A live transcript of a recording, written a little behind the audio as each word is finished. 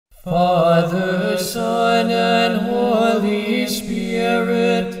Father, Son, and Holy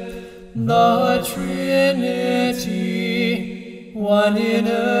Spirit, the Trinity, one in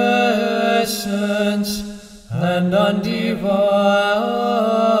essence and undivided.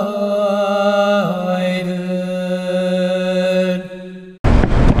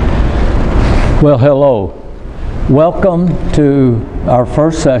 Well, hello. Welcome to our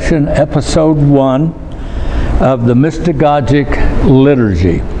first session, episode 1 of the Mystagogic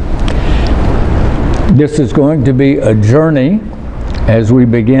Liturgy. This is going to be a journey as we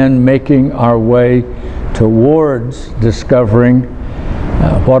begin making our way towards discovering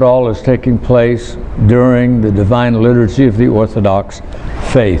what all is taking place during the divine liturgy of the Orthodox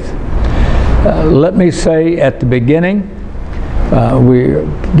faith. Let me say at the beginning,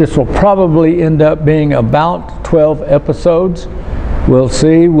 this will probably end up being about 12 episodes. We'll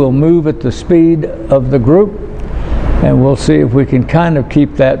see. We'll move at the speed of the group, and we'll see if we can kind of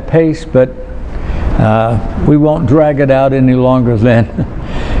keep that pace, but we won't drag it out any longer than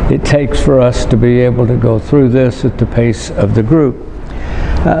it takes for us to be able to go through this at the pace of the group.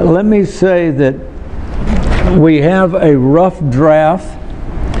 Let me say that we have a rough draft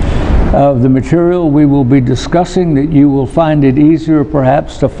of the material we will be discussing that you will find it easier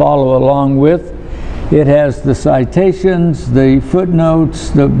perhaps to follow along with. It has the citations, the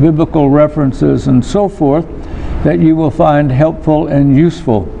footnotes, the biblical references, and so forth that you will find helpful and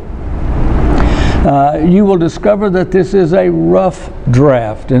useful. You will discover that this is a rough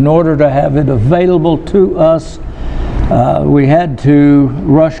draft. In order to have it available to us, we had to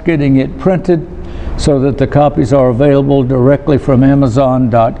rush getting it printed so that the copies are available directly from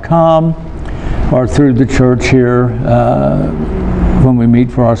Amazon.com or through the church here when we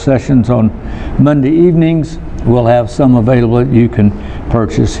meet for our sessions on Monday evenings. We'll have some available that you can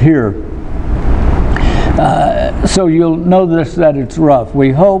purchase here. So you'll notice that it's rough.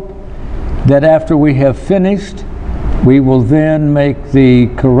 We hope that after we have finished, we will then make the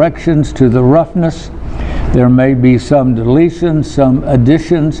corrections to the roughness. There may be some deletions, some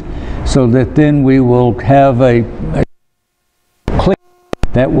additions, so that then we will have a clip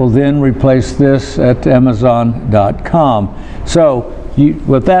that will then replace this at Amazon.com. So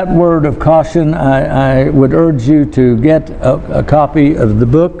with that word of caution, I would urge you to get a copy of the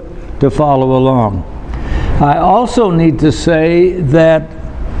book to follow along. I also need to say that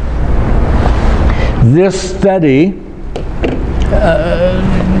this study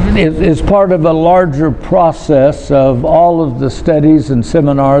is part of a larger process of all of the studies and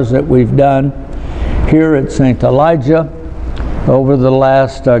seminars that we've done here at St. Elijah over the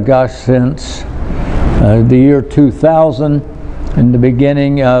last, since the year 2000, in the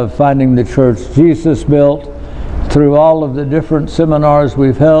beginning of finding the church Jesus built, through all of the different seminars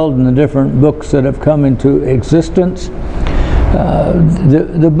we've held and the different books that have come into existence.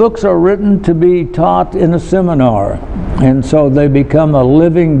 The books are written to be taught in a seminar, and so they become a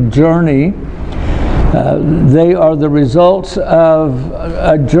living journey. They are the results of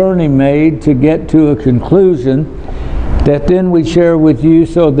a journey made to get to a conclusion that then we share with you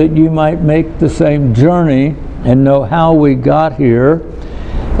so that you might make the same journey and know how we got here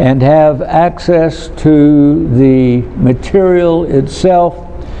and have access to the material itself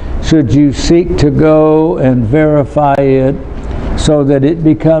should you seek to go and verify it, so that it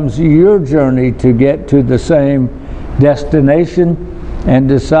becomes your journey to get to the same destination and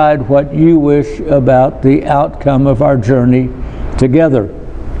decide what you wish about the outcome of our journey together.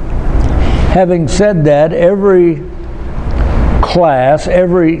 Having said that, every class,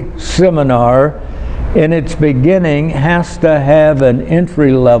 every seminar in its beginning has to have an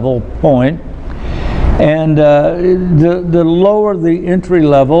entry level point, and the lower the entry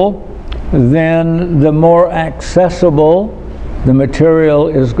level, then the more accessible the material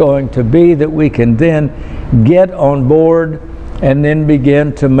is going to be that we can then get on board and then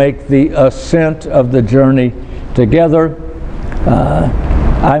begin to make the ascent of the journey together.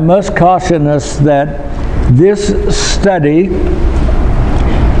 I must caution us that this study,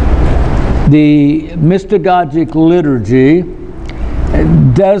 the Mystagogic Liturgy,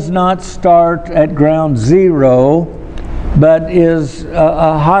 does not start at ground zero, but is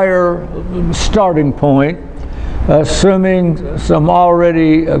a higher starting point, assuming some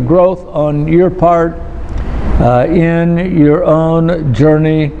already growth on your part in your own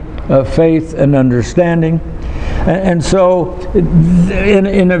journey of faith and understanding. And so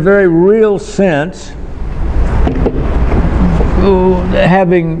in a very real sense,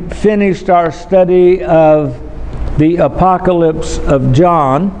 having finished our study of the Apocalypse of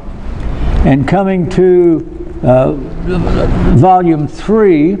John and coming to volume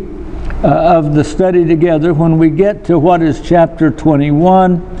 3 of the study together, when we get to what is chapter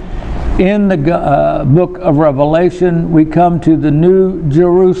 21, in the book of Revelation, we come to the New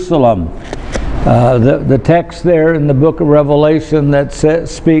Jerusalem. The text there in the book of Revelation that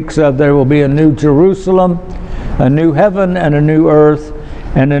speaks of there will be a new Jerusalem, a new heaven and a new earth,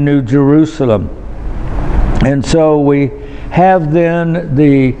 and a new Jerusalem. And so we have then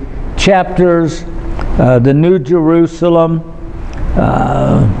the chapters, the New Jerusalem,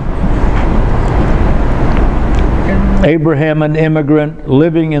 Abraham an immigrant,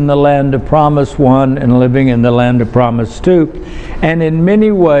 living in the land of promise 1 and living in the land of promise 2. And in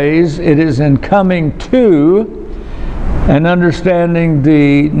many ways it is in coming to and understanding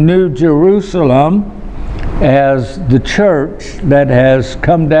the New Jerusalem as the church that has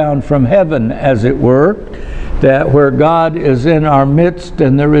come down from heaven, as it were, that where God is in our midst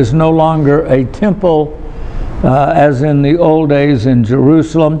and there is no longer a temple as in the old days in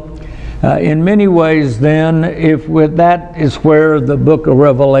Jerusalem. In many ways then, if with that is where the book of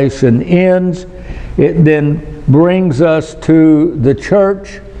Revelation ends, it then brings us to the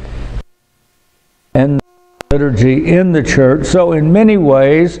church and the liturgy in the church. So in many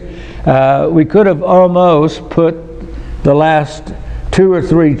ways, we could have almost put the last 2 or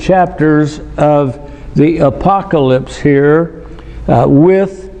 3 chapters of the Apocalypse here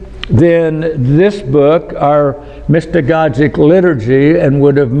with then this book, our Mystagogic liturgy, and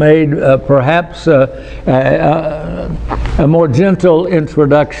would have made perhaps a more gentle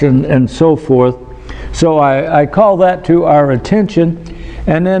introduction and so forth. So I call that to our attention.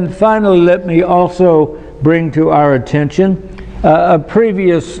 And then finally, let me also bring to our attention a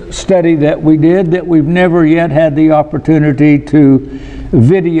previous study that we did that we've never yet had the opportunity to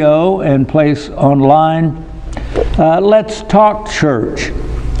video and place online. Let's Talk Church.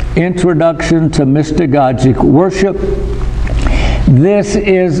 Introduction to Mystagogic Worship. This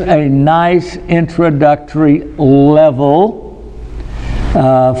is a nice introductory level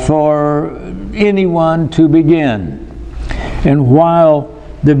for anyone to begin. And while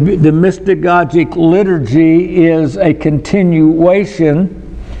the Mystagogic liturgy is a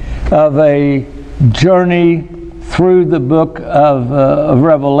continuation of a journey through the book of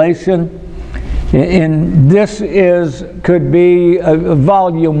Revelation, and this could be a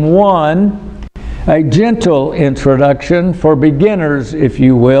volume 1, a gentle introduction for beginners, if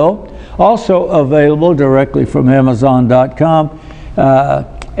you will, also available directly from Amazon.com.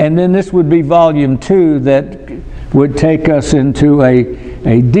 And then this would be volume 2 that would take us into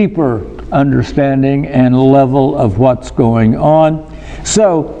a deeper understanding and level of what's going on.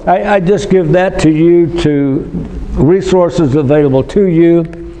 So I just give that to you, to resources available to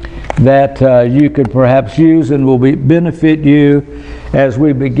you that you could perhaps use and will benefit you as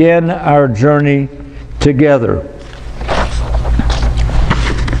we begin our journey together.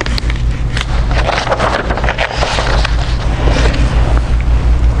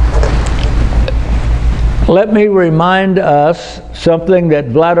 Let me remind us something that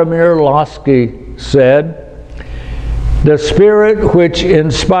Vladimir Losky said. The spirit which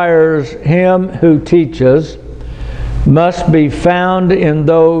inspires him who teaches must be found in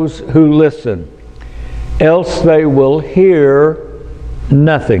those who listen, else they will hear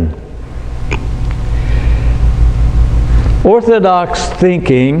nothing. Orthodox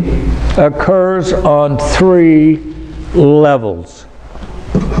thinking occurs on 3 levels.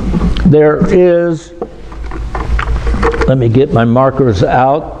 There is, let me get my markers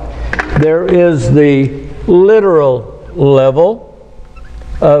out, there is the literal level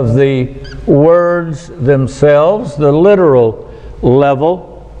of the words themselves, the literal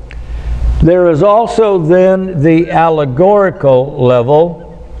level. There is also then the allegorical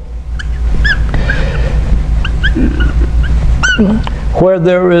level, where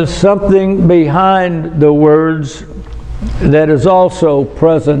there is something behind the words that is also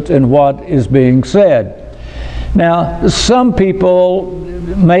present in what is being said. Now, some people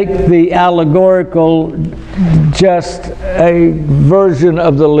make the allegorical just a version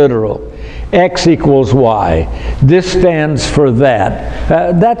of the literal. X equals Y. This stands for that.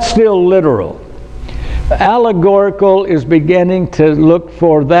 That's still literal. Allegorical is beginning to look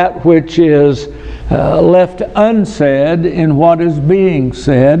for that which is left unsaid in what is being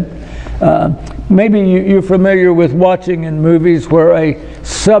said. Maybe you're familiar with watching in movies where a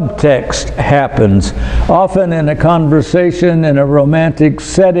subtext happens, often in a conversation in a romantic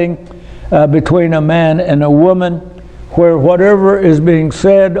setting between a man and a woman, where whatever is being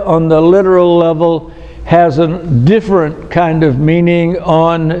said on the literal level has a different kind of meaning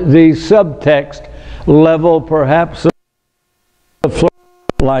on the subtext level, perhaps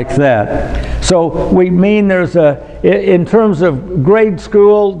like that. So we mean there's in terms of grade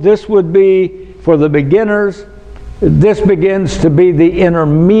school, this would be for the beginners, this begins to be the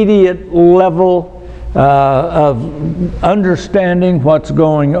intermediate level of understanding what's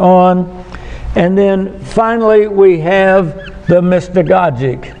going on. And then finally we have the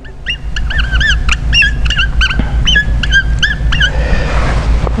Mystagogic.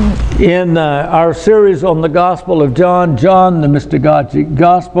 In our series on the Gospel of John, the Mystagogic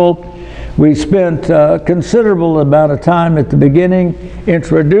Gospel, we spent a considerable amount of time at the beginning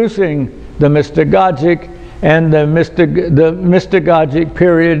introducing the Mystagogic and the Mystagogic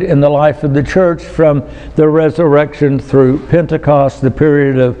period in the life of the church, from the resurrection through Pentecost, the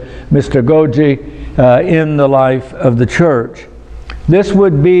period of Mystagogy in the life of the church. This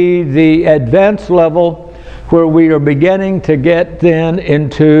would be the advanced level where we are beginning to get then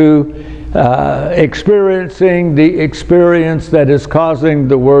into experiencing the experience that is causing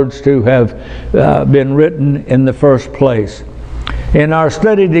the words to have been written in the first place. In our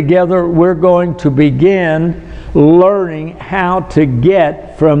study together, we're going to begin learning how to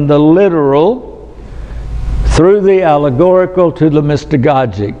get from the literal through the allegorical to the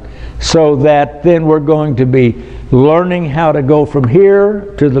mystagogic, so that then we're going to be learning how to go from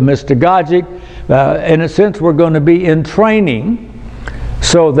here to the mystagogic. In a sense, we're going to be in training,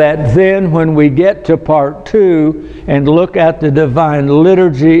 so that then when we get to part 2 and look at the divine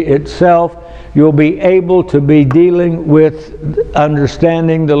liturgy itself, you'll be able to be dealing with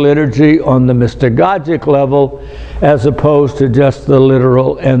understanding the liturgy on the mystagogic level, as opposed to just the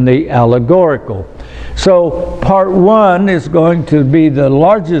literal and the allegorical. So part 1 is going to be the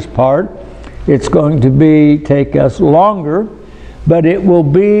largest part. It's going to take us longer, but it will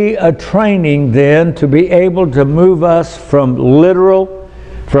be a training then to be able to move us from literal,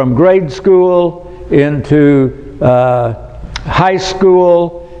 from grade school into high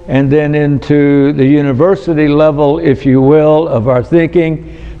school, and then into the university level, if you will, of our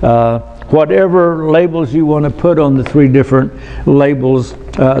thinking. Whatever labels you want to put on the 3 different labels,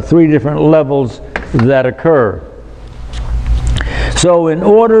 3 different levels that occur. So in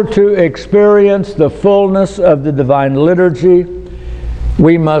order to experience the fullness of the divine liturgy,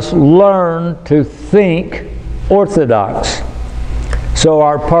 we must learn to think Orthodox. So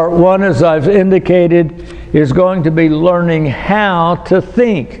our part 1, as I've indicated, is going to be learning how to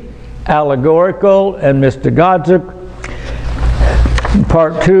think allegorical and mystagogic.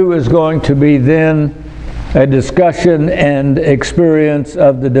 Part 2 is going to be then a discussion and experience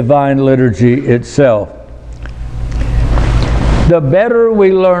of the divine liturgy itself. The better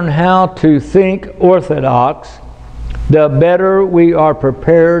we learn how to think Orthodox, the better we are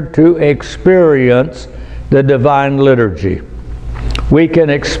prepared to experience the divine liturgy. We can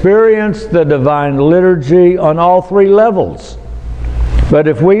experience the divine liturgy on all 3 levels. But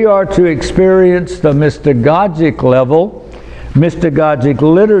if we are to experience the mystagogic level, mystagogic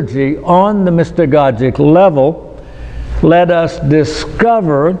liturgy on the mystagogic level, let us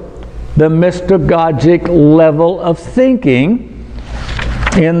discover the mystagogic level of thinking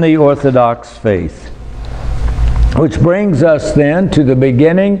in the Orthodox faith. Which brings us then to the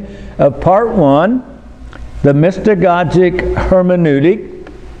beginning of part 1, the mystagogic hermeneutic,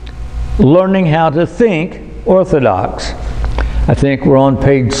 learning how to think Orthodox. I think we're on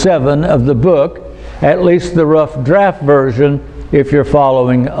page 7 of the book, at least the rough draft version, if you're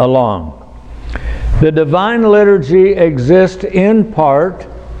following along. The divine liturgy exists in part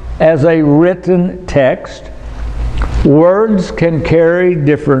as a written text. Words can carry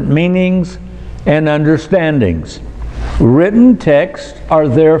different meanings and understandings. Written texts are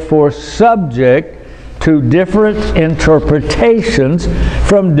therefore subject to different interpretations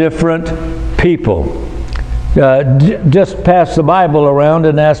from different people. Just pass the Bible around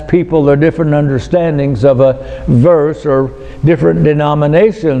and ask people their different understandings of a verse, or different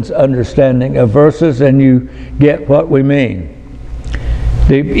denominations' understanding of verses, and you get what we mean.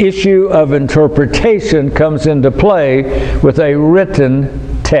 The issue of interpretation comes into play with a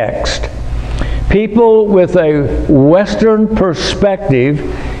written text. People with a Western perspective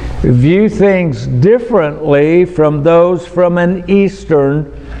view things differently from those from an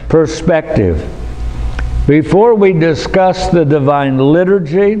Eastern perspective. Before we discuss the divine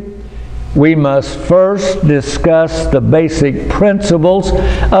liturgy, we must first discuss the basic principles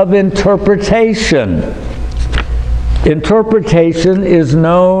of interpretation. Interpretation is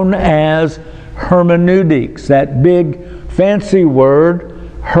known as hermeneutics, that big fancy word,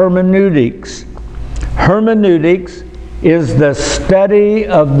 hermeneutics. Hermeneutics is the study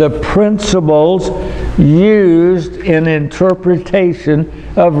of the principles used in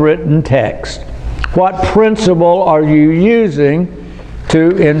interpretation of written text. What principle are you using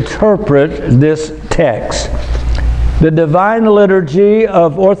to interpret this text? The divine liturgy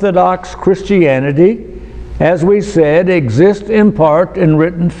of Orthodox Christianity, as we said, exist in part in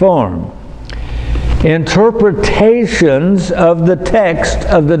written form. Interpretations of the text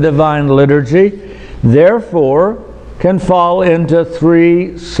of the Divine Liturgy, therefore, can fall into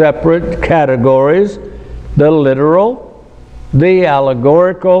three separate categories: the literal, the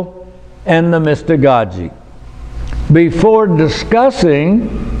allegorical, and the mystagogic. Before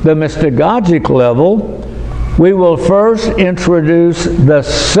discussing the mystagogic level, we will first introduce the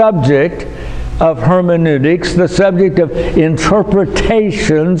subject of hermeneutics, the subject of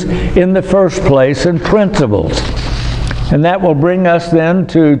interpretations in the first place, and principles. And that will bring us then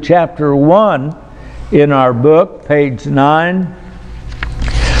to chapter 1 in our book, page 9,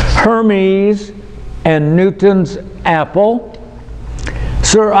 Hermes and Newton's Apple.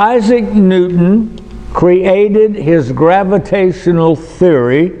 Sir Isaac Newton created his gravitational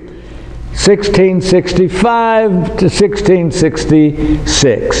theory 1665 to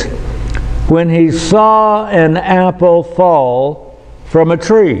 1666 when he saw an apple fall from a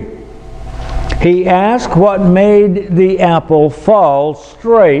tree. He asked what made the apple fall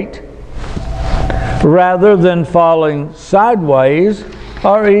straight rather than falling sideways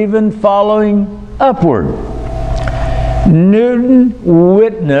or even falling upward. Newton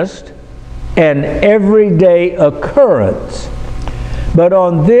witnessed an everyday occurrence, but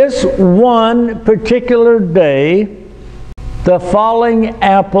on this one particular day, the falling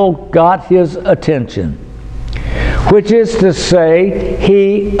apple got his attention, which is to say,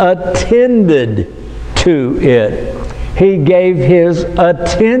 he attended to it. He gave his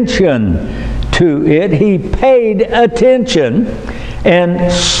attention to it. He paid attention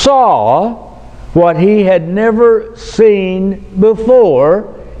and saw what he had never seen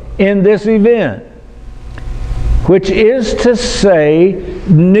before in this event, which is to say,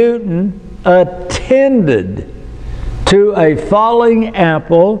 Newton attended to a falling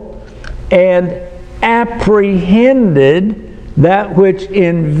apple and apprehended that which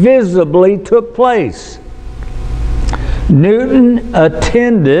invisibly took place. Newton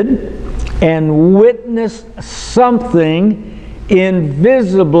attended and witnessed something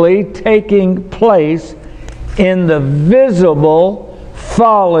invisibly taking place in the visible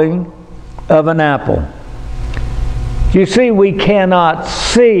falling of an apple. You see, we cannot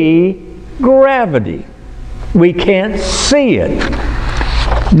see gravity. We can't see it.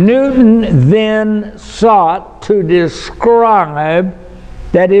 Newton then sought to describe,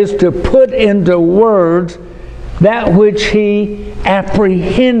 that is, to put into words, that which he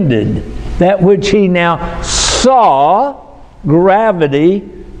apprehended, that which he now saw gravity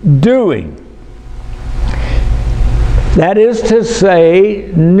doing. That is to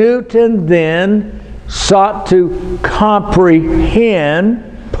say, Newton then sought to comprehend,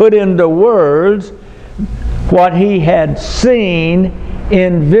 put into words, what he had seen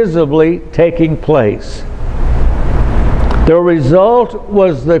invisibly taking place. The result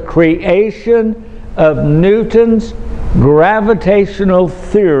was the creation of Newton's gravitational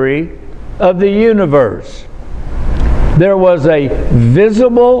theory of the universe. There was a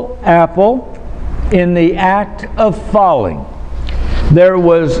visible apple in the act of falling. There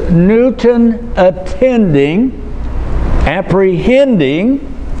was Newton attending, apprehending,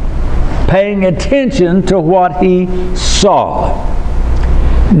 paying attention to what he saw.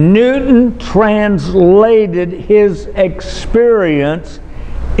 Newton translated his experience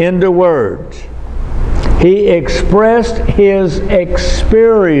into words. He expressed his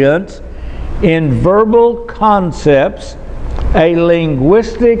experience in verbal concepts, a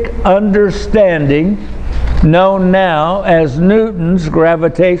linguistic understanding known now as Newton's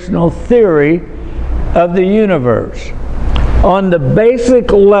gravitational theory of the universe. On the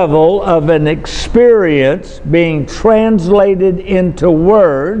basic level of an experience being translated into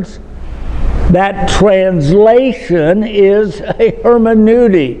words, that translation is a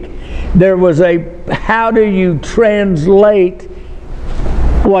hermeneutic. There was a, how do you translate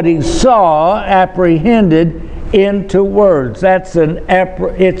what he saw, apprehended, into words? That's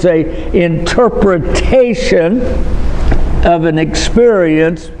it's a interpretation of an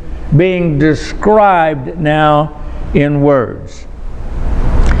experience being described now in words.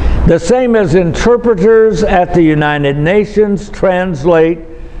 The same as interpreters at the United Nations translate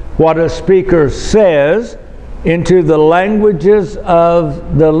what a speaker says into the languages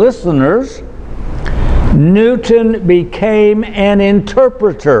of the listeners, Newton became an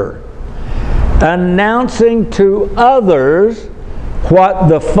interpreter, announcing to others what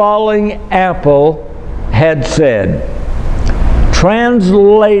the falling apple had said,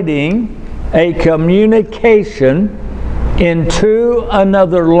 translating a communication into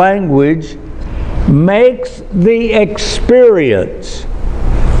another language makes the experience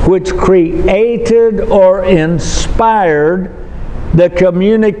which created or inspired the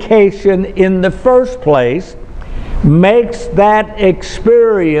communication in the first place, makes that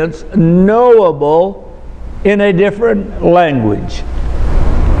experience knowable in a different language.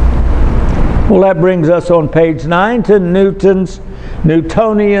 Well, that brings us on page 9 to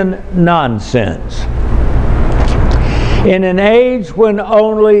Newtonian nonsense. In an age when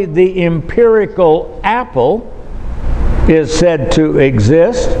only the empirical apple is said to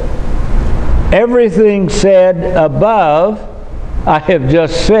exist, everything said above, I have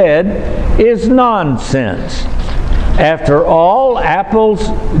just said, is nonsense. After all, apples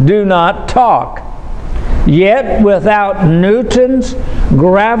do not talk. Yet, without Newton's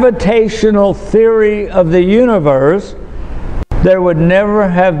gravitational theory of the universe, there would never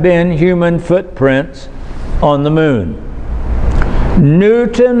have been human footprints on the moon.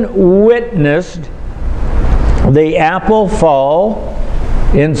 Newton witnessed the apple fall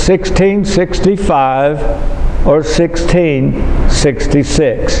in 1665 or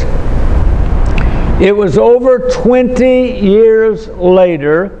 1666. It was over 20 years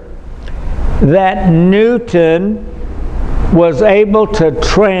later that Newton was able to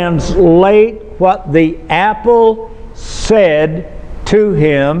translate what the apple said to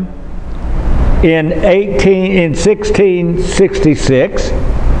him in 1666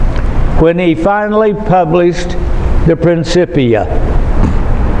 when he finally published the Principia.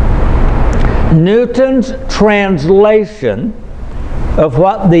 Newton's translation of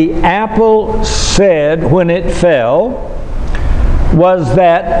what the apple said when it fell was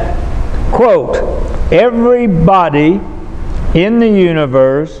that, quote, every body in the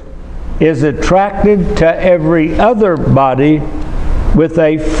universe is attracted to every other body with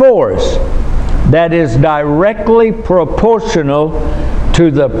a force that is directly proportional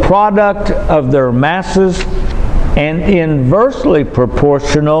to the product of their masses and inversely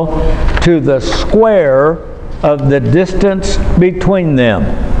proportional to the square of the distance between them.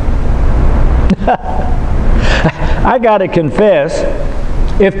 I got to confess,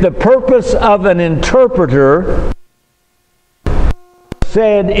 if the purpose of an interpreter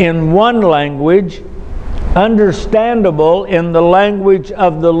said in one language, understandable in the language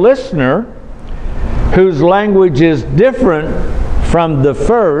of the listener, whose language is different from the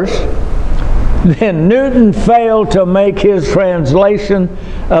first, then Newton failed to make his translation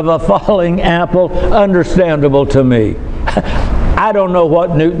of a falling apple understandable to me. I don't know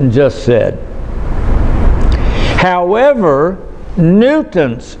what Newton just said. However,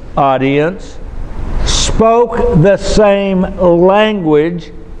 Newton's audience spoke the same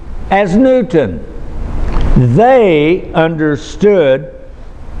language as Newton. They understood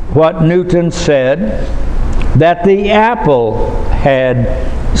what Newton said that the apple had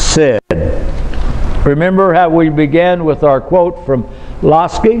said. Remember how we began with our quote from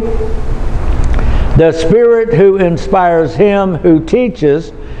Lasky? The Spirit who inspires him who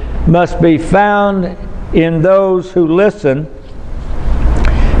teaches must be found in those who listen,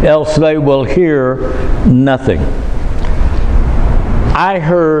 else they will hear nothing. I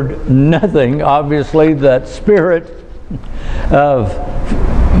heard nothing. Obviously, that spirit of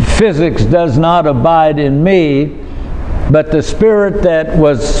physics does not abide in me, but the Spirit that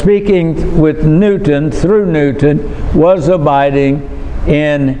was speaking with Newton, through Newton, was abiding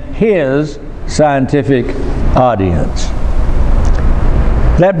in his scientific audience.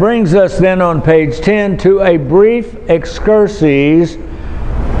 That brings us then on page 10 to a brief excursus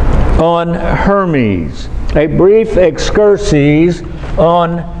on Hermes. A brief excursus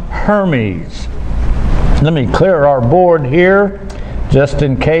on Hermes. Let me clear our board here, just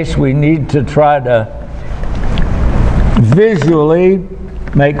in case we need to try to visually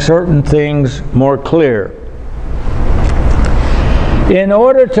make certain things more clear. In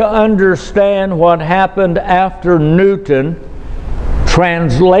order to understand what happened after Newton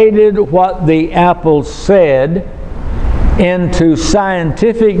translated what the apple said into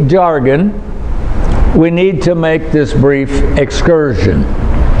scientific jargon, we need to make this brief excursion.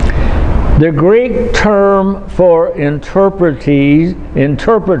 The Greek term for interpreter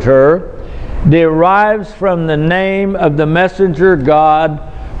derives from the name of the messenger god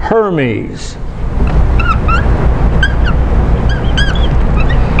Hermes.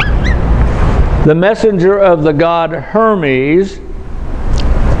 The messenger of the god Hermes,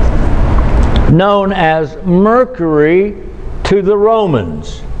 known as Mercury to the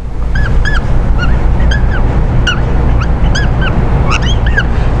Romans.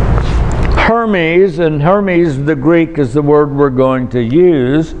 Hermes, and Hermes, the Greek, is the word we're going to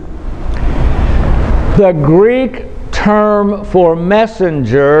use. The Greek term for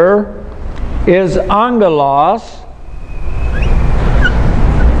messenger is angelos,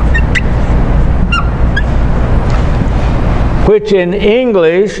 which in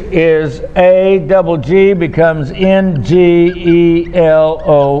English is A-double-G, becomes N-G-E-L-O-S.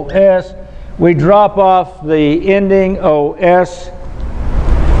 We drop off the ending O-S,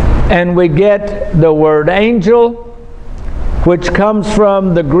 and we get the word angel, which comes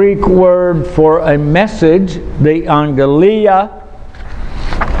from the Greek word for a message, the angelia.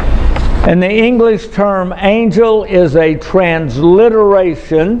 And the English term angel is a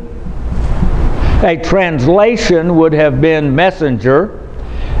transliteration. A translation would have been messenger.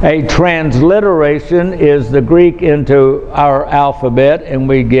 A transliteration is the Greek into our alphabet, and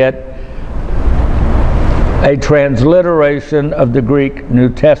we get a transliteration of the Greek New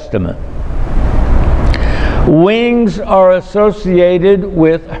Testament. Wings are associated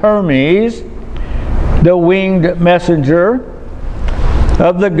with Hermes, the winged messenger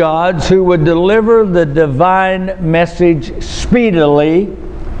of the gods who would deliver the divine message speedily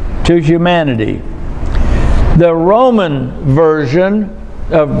to humanity. The Roman version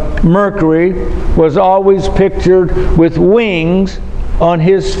of Mercury was always pictured with wings on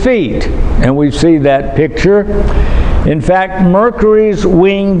his feet, and we see that picture. In fact, Mercury's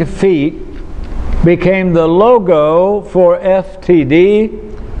winged feet became the logo for FTD,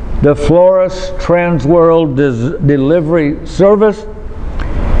 the Florus Transworld Delivery Service.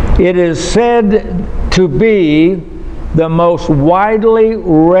 It is said to be the most widely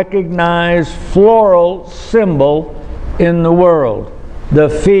recognized floral symbol in the world, the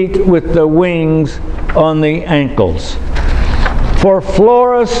feet with the wings on the ankles. For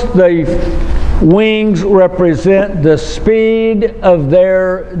Florus, the wings represent the speed of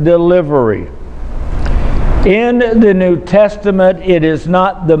their delivery. In the New Testament, it is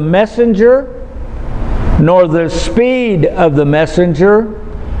not the messenger nor the speed of the messenger,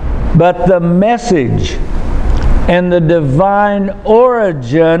 but the message and the divine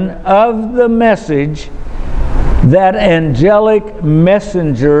origin of the message that angelic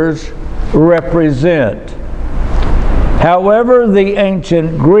messengers represent. However, the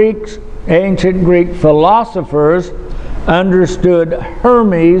ancient Greek philosophers understood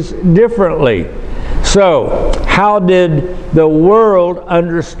Hermes differently. So, how did the world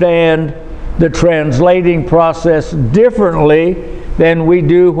understand the translating process differently than we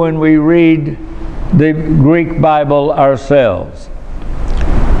do when we read the Greek Bible ourselves?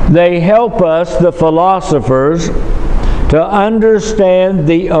 They help us, the philosophers, to understand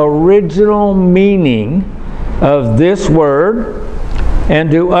the original meaning of this word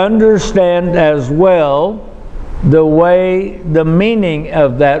and to understand as well the way the meaning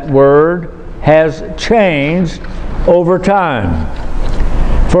of that word has changed over time.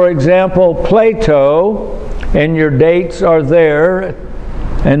 For example, Plato, and your dates are there,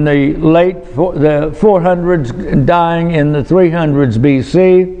 in the the 400s, dying in the 300s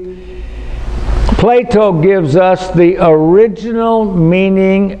BC. Plato gives us the original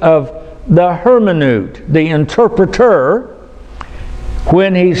meaning of the hermeneut, the interpreter,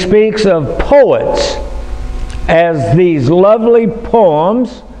 when he speaks of poets as these lovely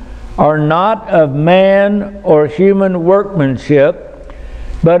poems are not of man or human workmanship,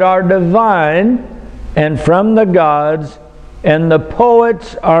 but are divine and from the gods, and the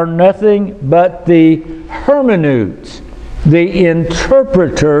poets are nothing but the hermeneuts, the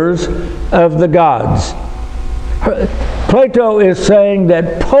interpreters of the gods. Plato is saying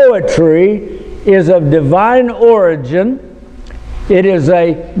that poetry is of divine origin. It is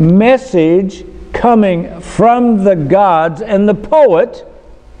a message coming from the gods, and the poet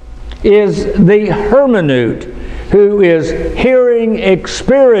is the hermeneut, who is hearing,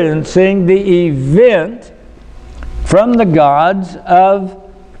 experiencing the event from the gods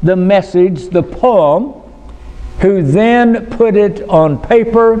of the message, the poem, who then put it on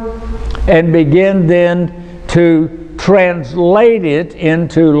paper and begin then to translate it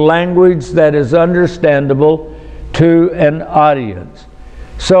into language that is understandable to an audience.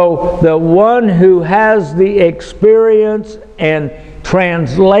 So the one who has the experience and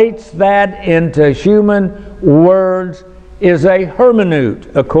translates that into human words is a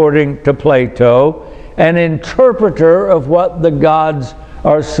hermeneut, according to Plato, an interpreter of what the gods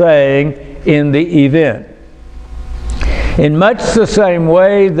are saying in the event. In much the same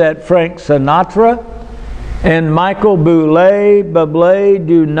way that Frank Sinatra and Michael Bublé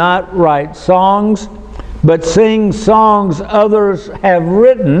do not write songs, but sing songs others have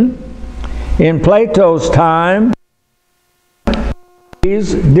written, in Plato's time,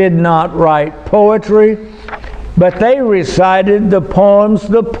 these did not write poetry, but they recited the poems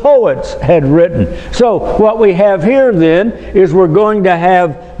the poets had written. So what we have here then is we're going to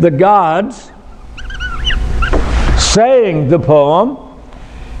have the gods saying the poem.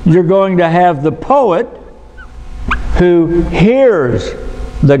 You're going to have the poet who hears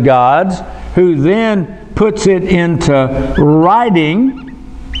the gods, who then puts it into writing,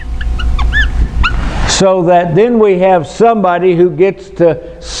 so that then we have somebody who gets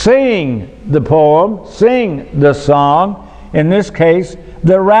to sing the poem, sing the song. In this case,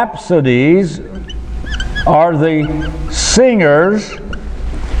 the rhapsodies are the singers.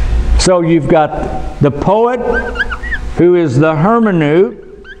 So you've got the poet, who is the hermeneut,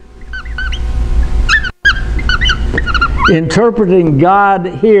 interpreting God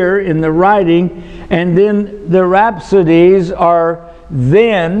here in the writing, and then the rhapsodies are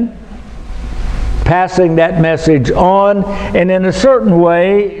then passing that message on, and in a certain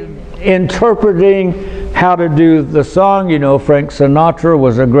way interpreting how to do the song. You know, Frank Sinatra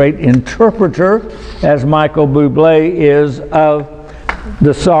was a great interpreter, as Michael Bublé is, of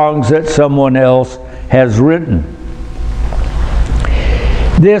the songs that someone else has written.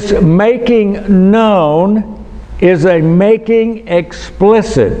 This making known is a making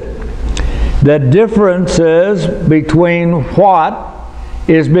explicit. The differences between what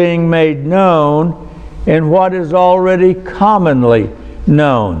is being made known and what is already commonly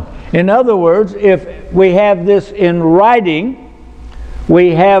known. In other words, if we have this in writing,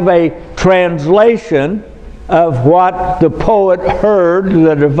 we have a translation of what the poet heard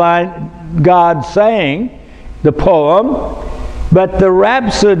the divine God saying, the poem, but the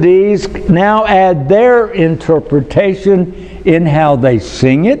rhapsodies now add their interpretation in how they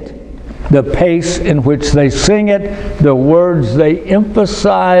sing it, the pace in which they sing it, the words they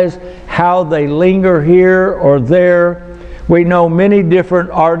emphasize, how they linger here or there. We know many different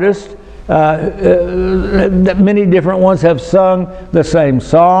artists, many different ones have sung the same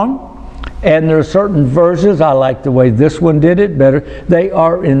song, and there are certain verses, I like the way this one did it better, they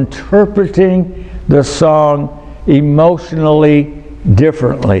are interpreting the song emotionally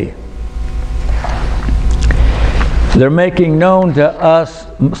differently. They're making known to us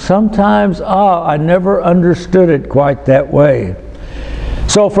sometimes, I never understood it quite that way.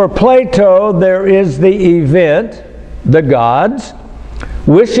 So for Plato, there is the event, the gods,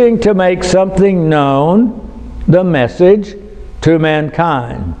 wishing to make something known, the message, to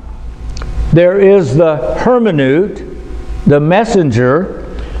mankind. There is the hermeneut, the messenger,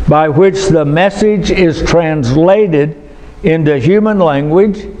 by which the message is translated into human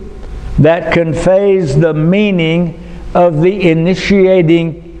language that conveys the meaning of the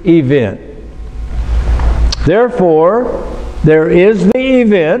initiating event. Therefore, there is the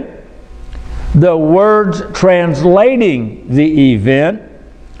event, the words translating the event,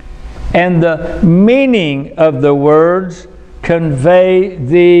 and the meaning of the words convey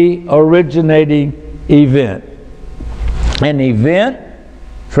the originating event. An event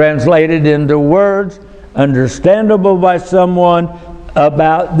translated into words understandable by someone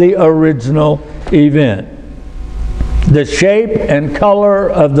about the original event. The shape and color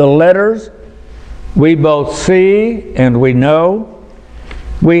of the letters we both see and we know.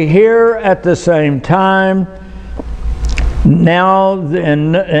 We hear at the same time now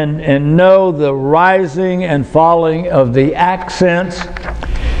and know the rising and falling of the accents,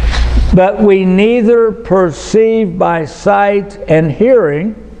 but we neither perceive by sight and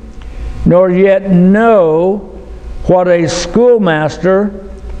hearing, nor yet know what a schoolmaster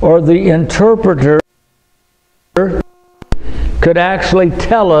or the interpreter could actually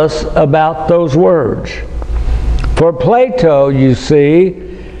tell us about those words. For Plato, you see,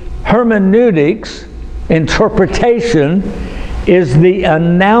 hermeneutics, interpretation, is the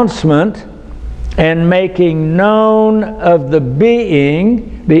announcement and making known of the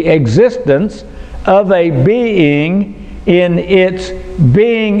being, the existence of a being in its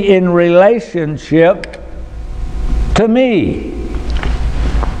being in relationship to me.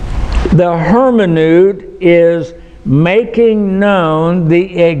 The hermeneut is making known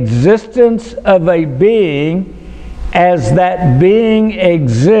the existence of a being as that being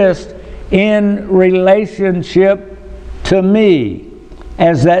exists in relationship to me,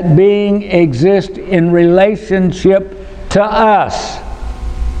 as that being exists in relationship to us.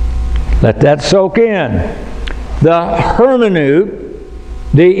 Let that soak in. The hermeneut,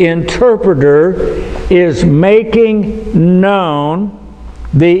 the interpreter, is making known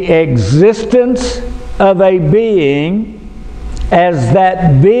the existence of a being as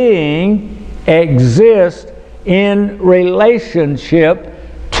that being exists in relationship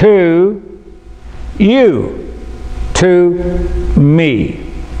to you, to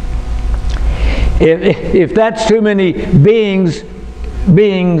me. If that's too many beings,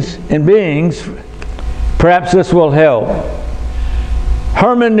 perhaps this will help.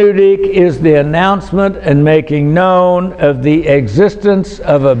 Hermeneutic is the announcement and making known of the existence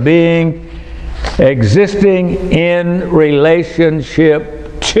of a being existing in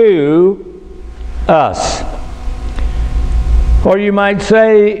relationship to us. Or you might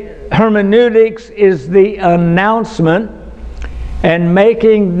say hermeneutics is the announcement and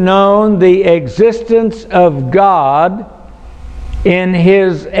making known the existence of God in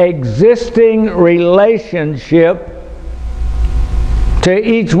His existing relationship to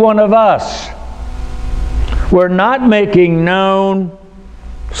each one of us. We're not making known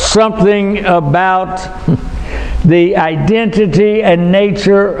something about the identity and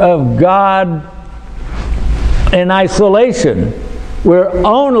nature of God in isolation. We're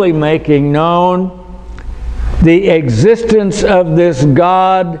only making known the existence of this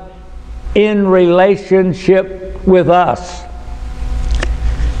God in relationship with us.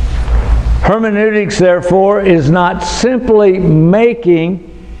 Hermeneutics, therefore, is not simply making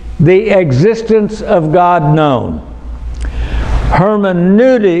the existence of God known.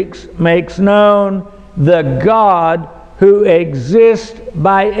 Hermeneutics makes known the God who exists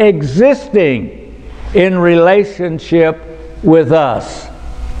by existing in relationship with us.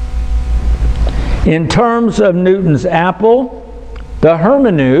 In terms of Newton's apple, the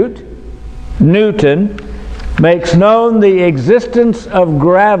hermeneut, Newton, makes known the existence of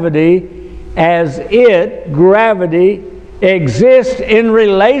gravity as gravity, exists in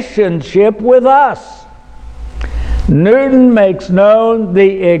relationship with us. Newton makes known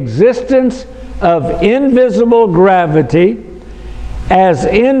the existence of invisible gravity as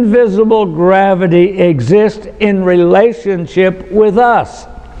invisible gravity exists in relationship with us.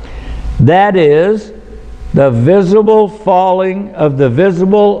 That is, the visible falling of the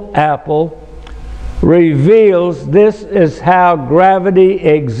visible apple reveals this is how gravity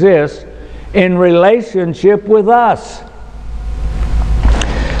exists in relationship with us.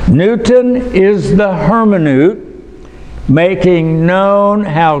 Newton is the hermeneut, making known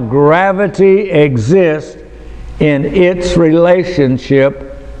how gravity exists in its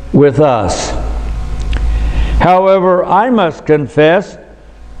relationship with us. However, I must confess,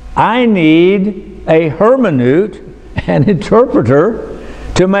 I need a hermeneut, an interpreter,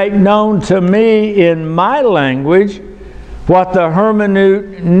 to make known to me in my language what the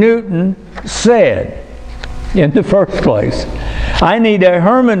hermeneut Newton said in the first place. I need a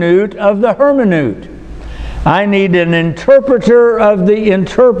hermeneut of the hermeneut. I need an interpreter of the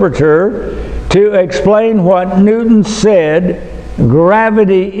interpreter to explain what Newton said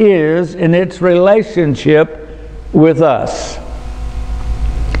gravity is in its relationship with us.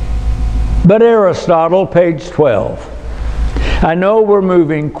 But Aristotle, page 12. I know we're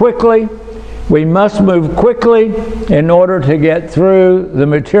moving quickly. We must move quickly in order to get through the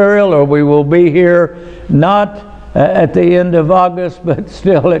material, or we will be here not at the end of August, but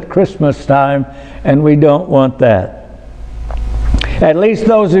still at Christmas time, and we don't want that. At least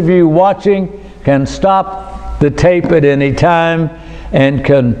those of you watching can stop the tape at any time and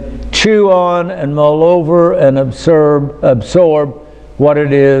can chew on and mull over and absorb what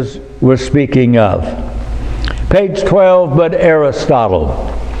it is we're speaking of. Page 12, but Aristotle.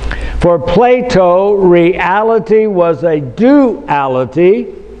 For Plato, reality was a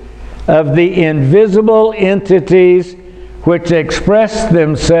duality of the invisible entities which express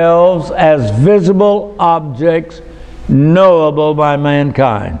themselves as visible objects knowable by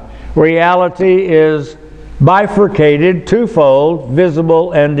mankind. Reality is bifurcated, twofold,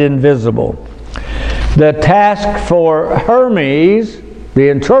 visible and invisible. The task for Hermes, the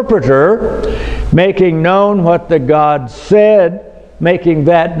interpreter, making known what the God said, making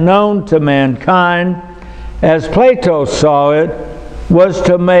that known to mankind, as Plato saw it, was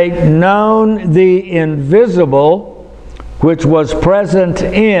to make known the invisible which was present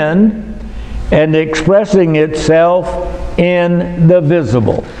in and expressing itself in the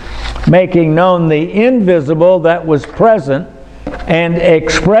visible. Making known the invisible that was present and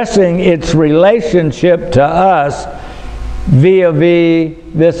expressing its relationship to us vis-a-vis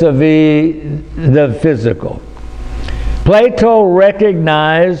the physical. Plato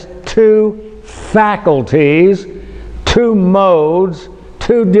recognized two faculties, two modes,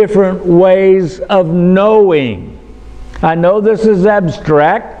 two different ways of knowing. I know this is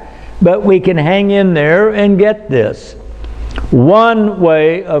abstract, but we can hang in there and get this. One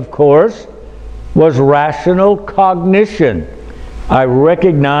way, of course, was rational cognition. I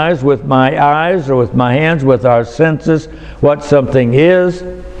recognize with my eyes or with my hands, with our senses, what something is.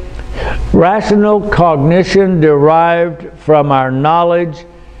 Rational cognition derived from our knowledge,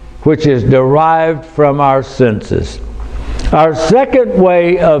 which is derived from our senses. Our second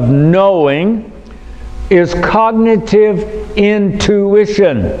way of knowing is cognitive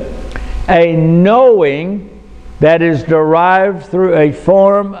intuition, a knowing that is derived through a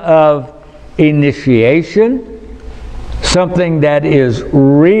form of initiation, something that is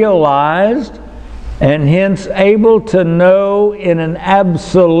realized, and hence able to know in an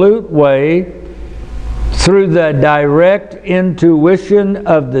absolute way through the direct intuition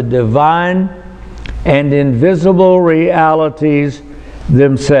of the divine and invisible realities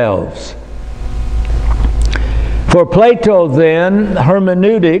themselves. For Plato, then,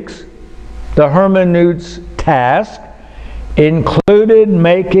 hermeneutics, the hermeneute's task, included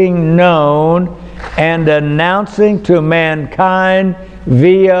making known and announcing to mankind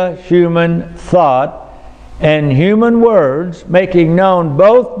via human thought and human words, making known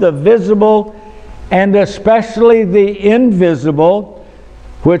both the visible and especially the invisible,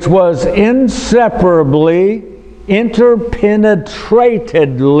 which was inseparably,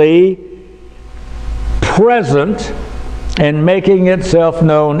 interpenetratedly present and making itself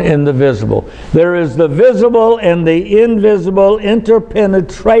known in the visible. There is the visible and the invisible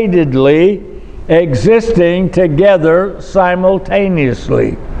interpenetratedly existing together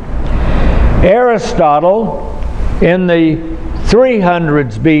simultaneously. Aristotle, in the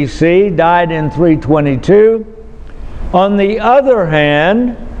 300s BC, died in 322, on the other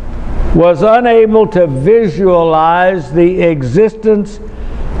hand, was unable to visualize the existence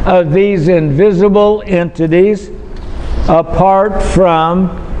of these invisible entities apart from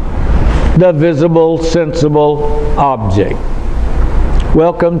the visible, sensible object.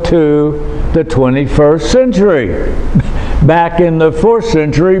 Welcome to the 21st century. Back in the 4th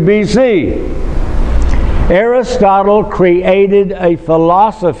century BC, Aristotle created a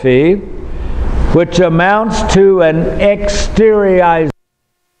philosophy which amounts to an exteriorization,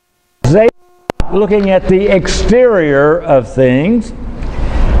 looking at the exterior of things,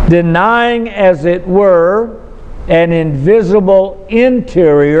 denying, as it were, an invisible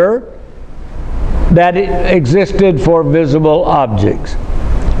interior that existed for visible objects.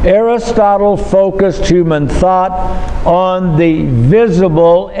 Aristotle focused human thought on the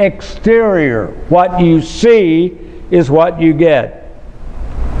visible exterior. What you see is what you get.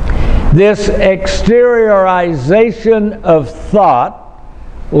 This exteriorization of thought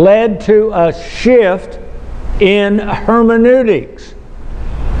led to a shift in hermeneutics,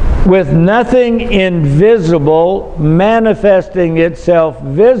 with nothing invisible manifesting itself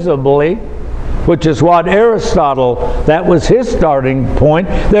visibly, which is what Aristotle, that was his starting point.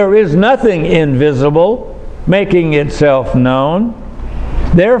 There is nothing invisible making itself known.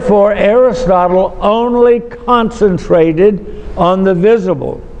 Therefore, Aristotle only concentrated on the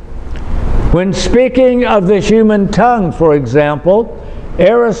visible. When speaking of the human tongue, for example,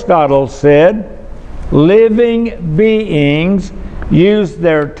 Aristotle said, living beings use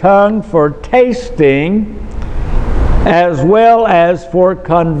their tongue for tasting as well as for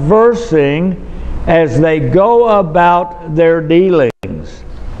conversing as they go about their dealings.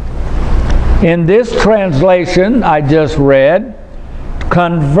 In this translation I just read,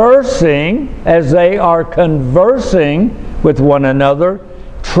 conversing as they are conversing with one another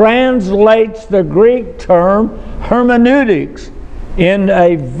translates the Greek term hermeneutics in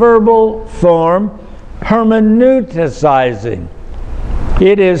a verbal form, hermeneuticizing.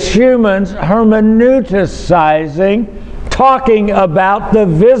 It is humans hermeneuticizing, talking about the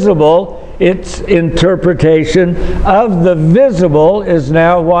visible. Its interpretation of the visible is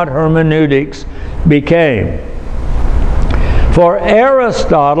now what hermeneutics became. For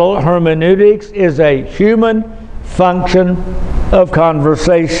Aristotle, hermeneutics is a human function of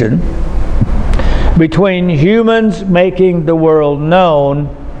conversation between humans making the world known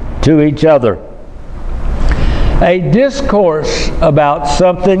to each other. A discourse about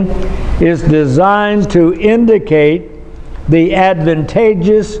something is designed to indicate the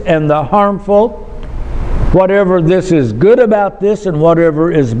advantageous and the harmful, whatever this is good about this and whatever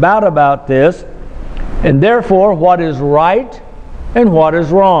is bad about this, and therefore what is right and what is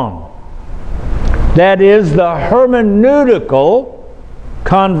wrong. That is, the hermeneutical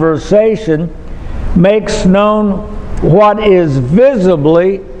conversation makes known what is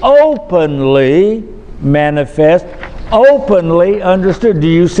visibly, openly manifest, openly understood. Do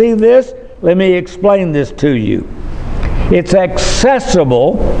you see this? Let me explain this to you. It's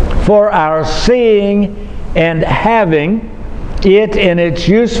accessible for our seeing and having it in its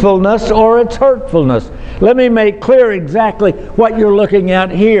usefulness or its hurtfulness. Let me make clear exactly what you're looking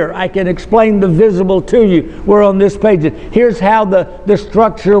at here. I can explain the visible to you. We're on this page. Here's how the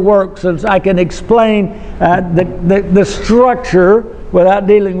structure works, and I can explain the structure without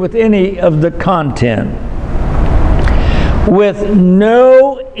dealing with any of the content. With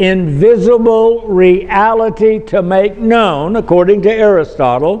no invisible reality to make known, according to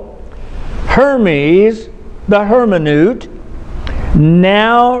Aristotle, Hermes, the hermeneute,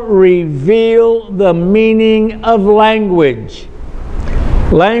 now reveal the meaning of language.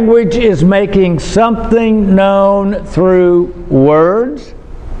 Language is making something known through words.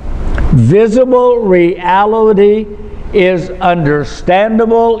 Visible reality is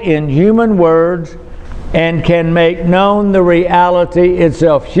understandable in human words and can make known the reality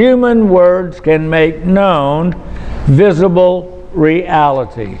itself. Human words can make known visible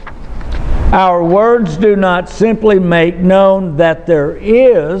reality. Our words do not simply make known that there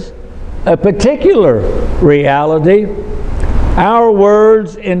is a particular reality. Our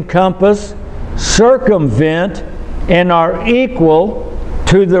words encompass, circumvent, and are equal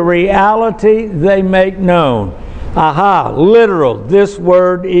to the reality they make known. Aha, literal. This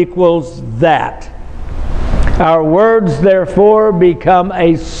word equals that. Our words, therefore, become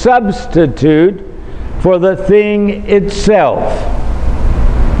a substitute for the thing itself.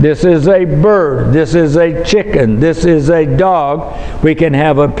 This is a bird. This is a chicken. This is a dog. We can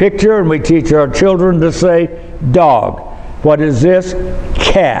have a picture, and we teach our children to say dog. What is this?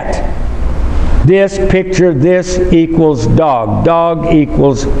 Cat. This picture, this equals dog. Dog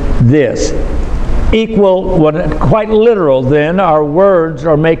equals this. Equal, quite literal then, our words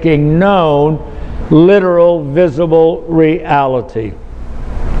are making known literal, visible reality.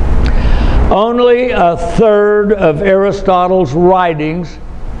 Only a third of Aristotle's writings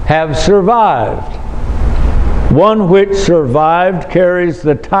have survived. One which survived carries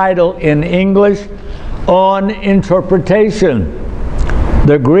the title in English, On Interpretation.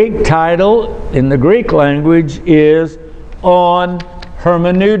 The Greek title in the Greek language is On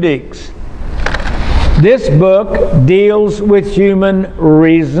Hermeneutics. This book deals with human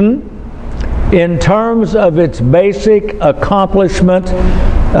reason in terms of its basic accomplishment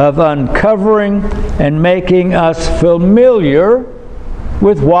of uncovering and making us familiar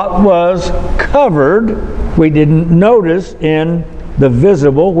with what was covered. We didn't notice in the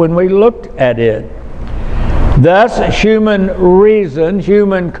visible when we looked at it. Thus, human reason,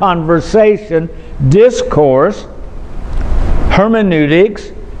 human conversation, discourse,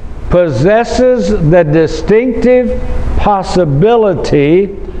 hermeneutics, possesses the distinctive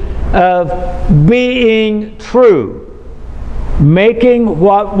possibility of being true, making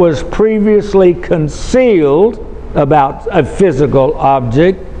what was previously concealed about a physical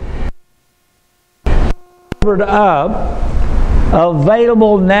object covered up,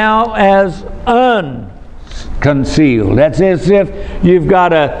 available now as unconcealed. That's as if you've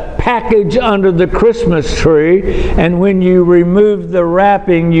got a package under the Christmas tree, and when you remove the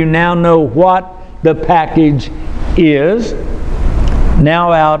wrapping, you now know what the package is,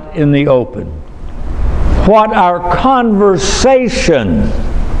 now out in the open. What our conversation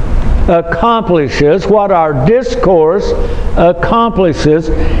accomplishes, what our discourse accomplishes,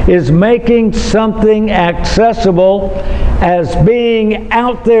 is making something accessible as being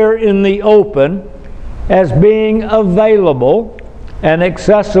out there in the open, as being available and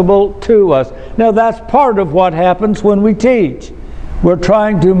accessible to us. Now that's part of what happens when we teach. We're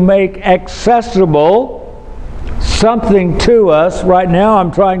trying to make accessible something to us. Right now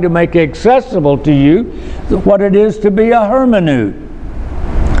I'm trying to make accessible to you what it is to be a hermeneut.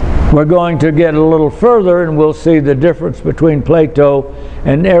 We're going to get a little further and we'll see the difference between Plato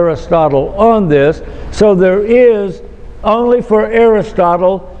and Aristotle on this. So there is, only for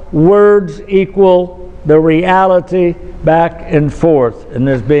Aristotle, words equal the reality back and forth, and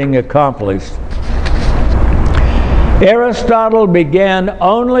is being accomplished. Aristotle began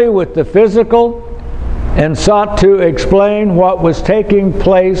only with the physical and sought to explain what was taking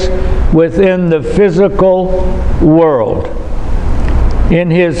place within the physical world. In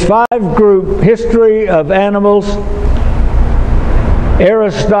his 5-group history of animals,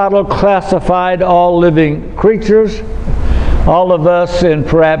 Aristotle classified all living creatures. All of us in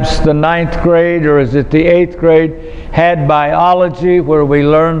perhaps the 9th grade, or is it the 8th grade, had biology, where we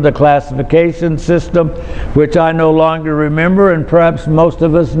learned the classification system, which I no longer remember, and perhaps most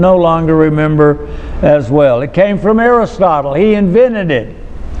of us no longer remember as well. It came from Aristotle. He invented it.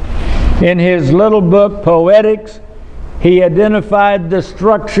 In his little book, Poetics, he identified the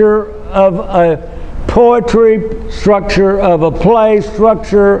structure of a poetry, structure of a play,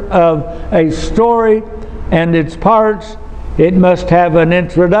 structure of a story, and its parts. It must have an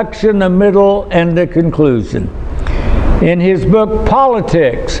introduction, a middle, and a conclusion. In his book,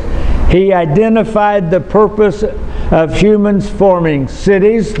 Politics, he identified the purpose of humans forming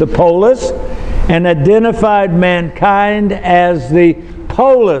cities, the polis, and identified mankind as the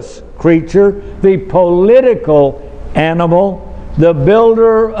polis creature, the political animal, the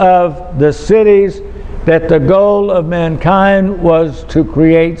builder of the cities, that the goal of mankind was to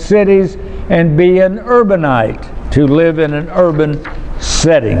create cities and be an urbanite. to live in an urban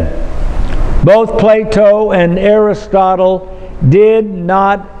setting. Both Plato and Aristotle did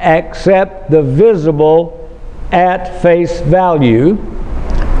not accept the visible at face value,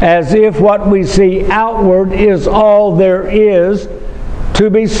 as if what we see outward is all there is to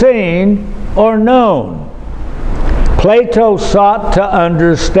be seen or known. Plato sought to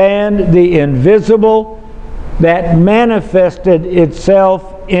understand the invisible that manifested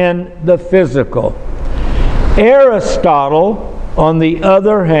itself in the physical. Aristotle, on the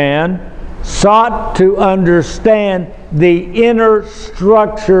other hand, sought to understand the inner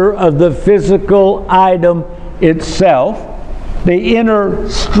structure of the physical item itself, the inner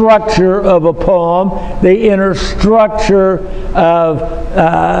structure of a poem, the inner structure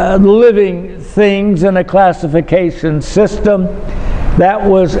of living things in a classification system. That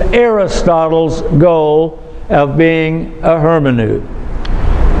was Aristotle's goal of being a hermeneut.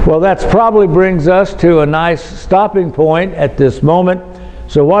 Well, that probably brings us to a nice stopping point at this moment.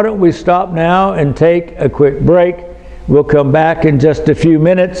 So why don't we stop now and take a quick break. We'll come back in just a few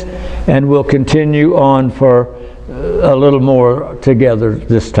minutes and we'll continue on for a little more together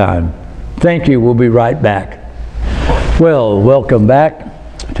this time. Thank you. We'll be right back. Well, welcome back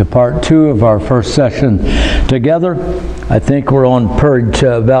to part 2 of our first session together. I think we're on page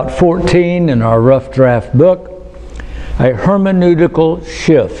about 14 in our rough draft book. A hermeneutical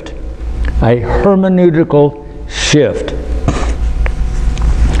shift. A hermeneutical shift.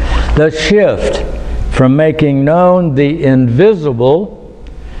 The shift from making known the invisible,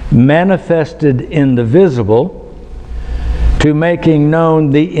 manifested in the visible, to making known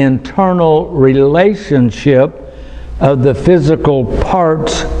the internal relationship of the physical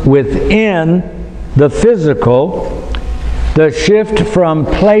parts within the physical, the shift from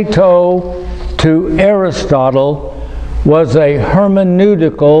Plato to Aristotle was a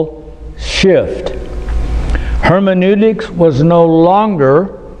hermeneutical shift. Hermeneutics was no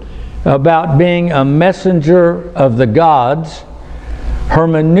longer about being a messenger of the gods.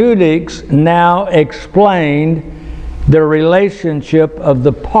 Hermeneutics now explained the relationship of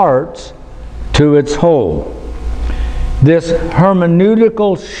the parts to its whole. This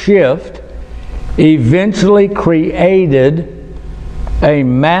hermeneutical shift eventually created a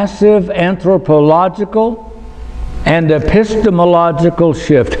massive anthropological and epistemological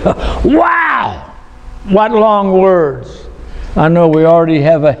shift. Wow! What long words. I know we already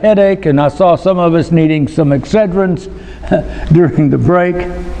have a headache, and I saw some of us needing some Excedrins during the break.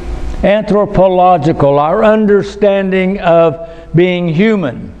 Anthropological, our understanding of being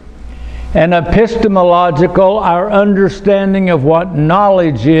human. And epistemological, our understanding of what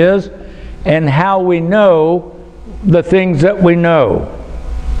knowledge is and how we know the things that we know.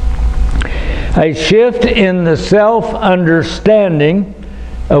 A shift in the self-understanding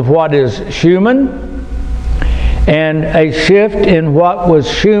of what is human, and a shift in what was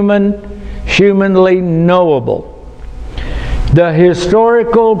humanly knowable. The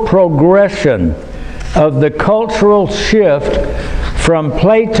historical progression of the cultural shift from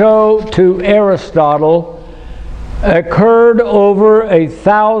Plato to Aristotle occurred over a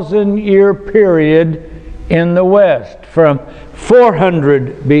 1,000-year period in the West, from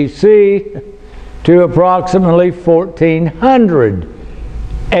 400 BC to approximately 1400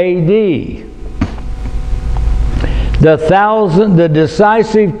 AD. The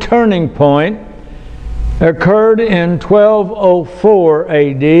decisive turning point occurred in 1204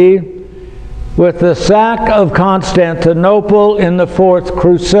 AD with the sack of Constantinople in the Fourth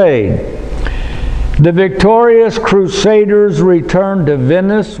Crusade. The victorious Crusaders returned to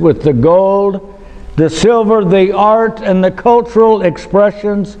Venice with the gold, the silver, the art, and the cultural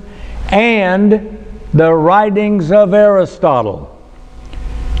expressions, and the writings of Aristotle.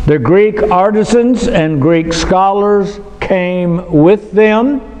 The Greek artisans and Greek scholars came with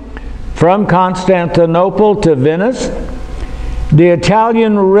them from Constantinople to Venice. The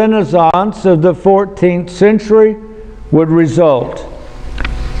Italian Renaissance of the 14th century would result.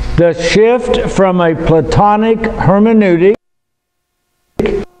 The shift from a Platonic hermeneutic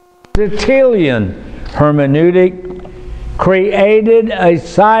to Aristotelian hermeneutic created a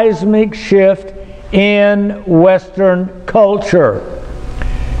seismic shift in Western culture.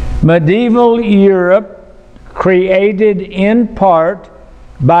 Medieval Europe, created in part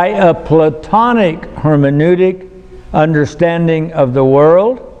by a Platonic hermeneutic understanding of the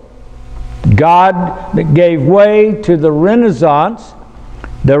world, God gave way to the Renaissance,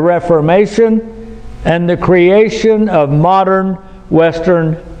 the Reformation, and the creation of modern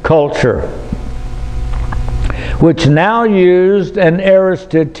Western culture, which now used an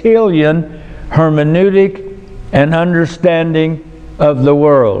Aristotelian hermeneutic and understanding of the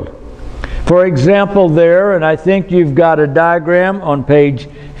world. For example there, and I think you've got a diagram on page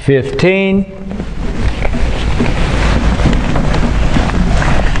 15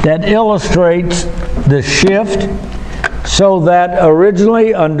 that illustrates the shift, so that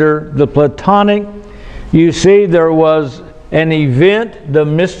originally under the Platonic, you see there was an event, the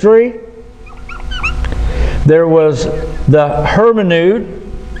mystery. There was the hermeneut.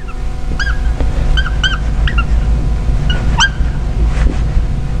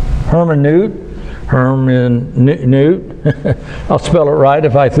 I'll spell it right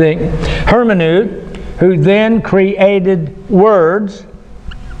if I think. Hermeneut, who then created words,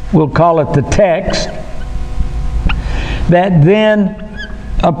 we'll call it the text, that then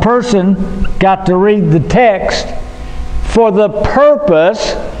a person got to read the text for the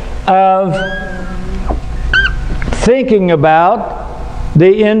purpose of thinking about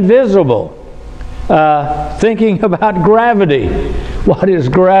the invisible, thinking about gravity. What is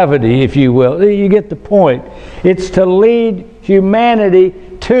gravity, if you will? You get the point. It's to lead humanity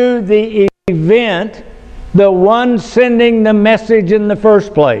to the event, the one sending the message in the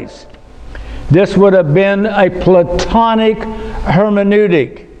first place. This would have been a Platonic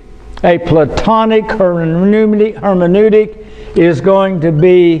hermeneutic. A Platonic hermeneutic is going to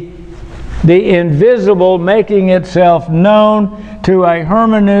be the invisible making itself known to a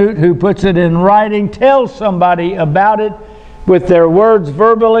hermeneut who puts it in writing, tells somebody about it with their words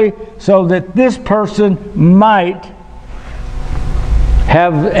verbally, so that this person might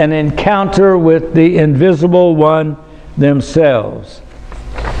have an encounter with the invisible one themselves.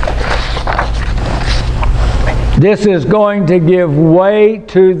 This is going to give way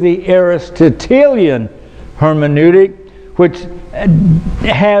to the Aristotelian hermeneutic, which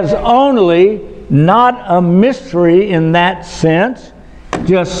has only not a mystery in that sense,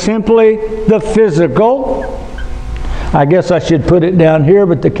 just simply the physical. I guess I should put it down here,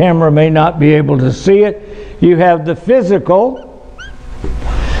 but the camera may not be able to see it. You have the physical.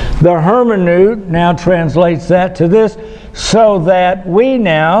 The hermeneut now translates that to this, so that we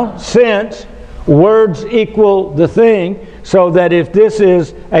now sense words equal the thing, so that if this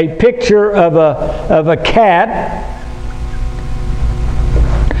is a picture of a cat,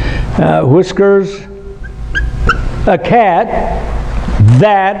 whiskers, a cat,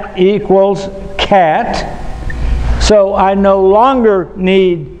 that equals cat. So I no longer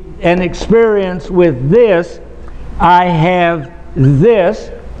need an experience with this. I have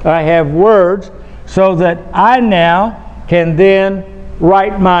this. I have words, so that I now can then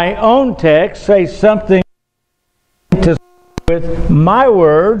write my own text, say something to with my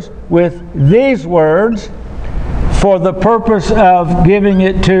words, with these words, for the purpose of giving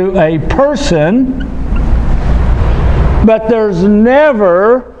it to a person. But there's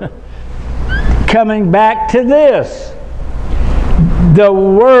never coming back to this. The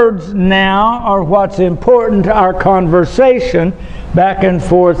words now are what's important to our conversation back and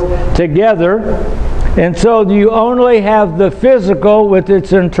forth together. And so you only have the physical with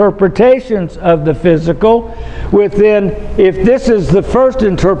its interpretations of the physical. Within, if this is the first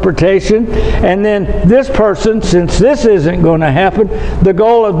interpretation, and then this person, since this isn't going to happen, the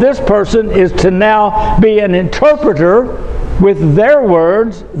goal of this person is to now be an interpreter with their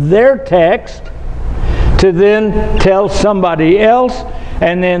words, their text, to then tell somebody else.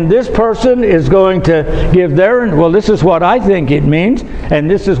 And then this person is going to give their, well, this is what I think it means, and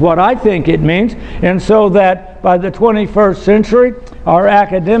this is what I think it means. And so that by the 21st century, our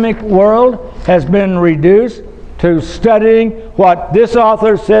academic world has been reduced to studying what this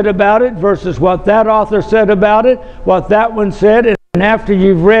author said about it versus what that author said about it, what that one said. And after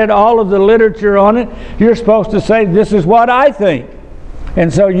you've read all of the literature on it, you're supposed to say, this is what I think.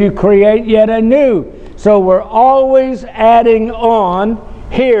 And so you create yet anew. So we're always adding on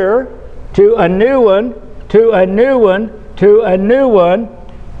here to a new one, to a new one, to a new one,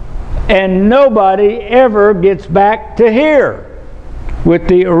 and nobody ever gets back to here with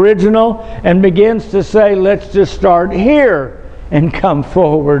the original and begins to say, let's just start here and come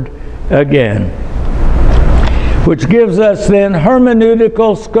forward again. Which gives us then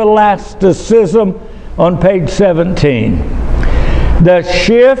hermeneutical scholasticism on page 17. The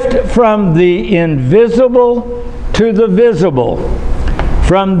shift from the invisible to the visible,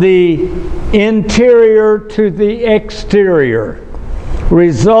 from the interior to the exterior,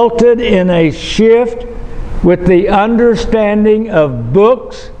 resulted in a shift with the understanding of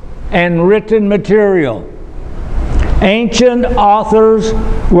books and written material. Ancient authors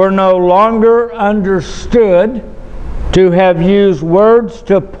were no longer understood to have used words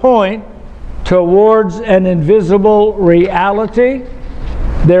to point towards an invisible reality.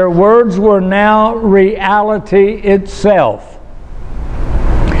 Their words were now reality itself.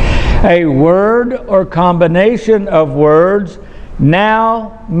 A word or combination of words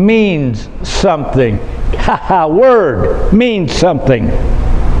now means something. Word means something.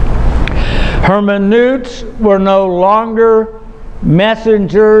 Hermeneutes were no longer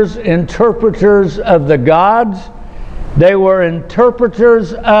messengers, interpreters of the gods. They were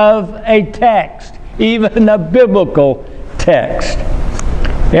interpreters of a text, even a biblical text.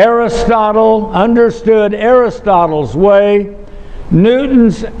 Aristotle understood Aristotle's way.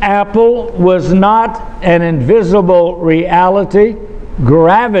 Newton's apple was not an invisible reality,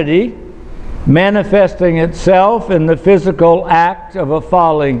 gravity, manifesting itself in the physical act of a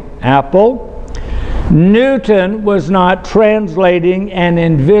falling apple. Newton was not translating an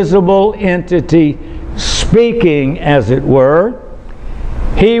invisible entity, speaking as it were.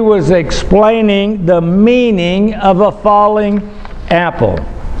 He was explaining the meaning of a falling apple.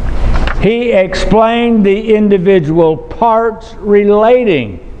 He explained the individual parts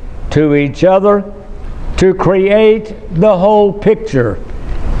relating to each other to create the whole picture.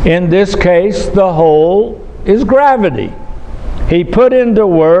 In this case, the whole is gravity. He put into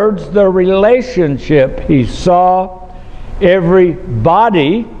words the relationship he saw. Every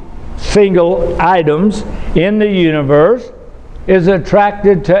body, single items in the universe, is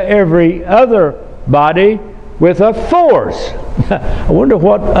attracted to every other body with a force. I wonder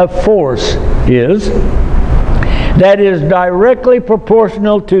what a force is. That is directly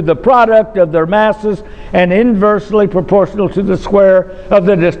proportional to the product of their masses and inversely proportional to the square of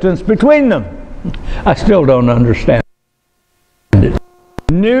the distance between them. I still don't understand it.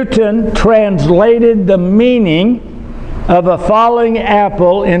 Newton translated the meaning of a falling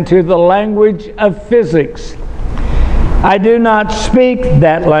apple into the language of physics. I do not speak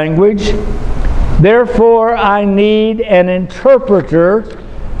that language. Therefore, I need an interpreter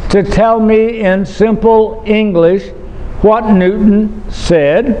to tell me in simple English what Newton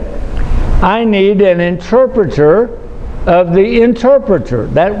said. I need an interpreter of the interpreter.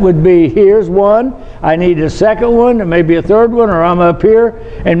 That would be, here's one, I need a second one, and maybe a third one, or I'm up here,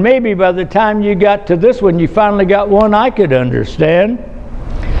 and maybe by the time you got to this one, you finally got one I could understand.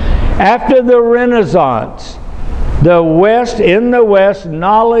 After the Renaissance, in the West,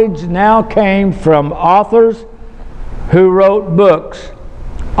 knowledge now came from authors who wrote books.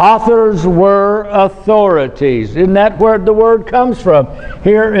 Authors were authorities. Isn't that where the word comes from?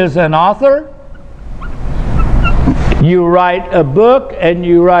 Here is an author. You write a book, and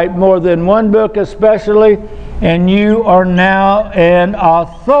you write more than one book especially, and you are now an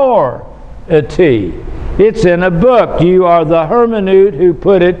authority. It's in a book. You are the hermeneut who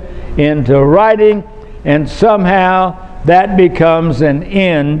put it into writing, and somehow that becomes an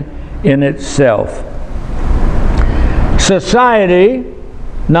end in itself. Society,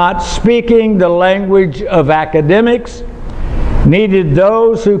 not speaking the language of academics, needed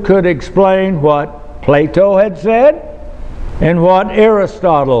those who could explain what Plato had said and what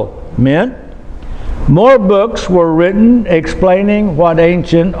Aristotle meant. More books were written explaining what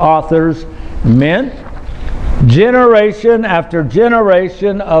ancient authors meant. Generation after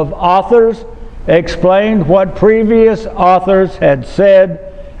generation of authors explained what previous authors had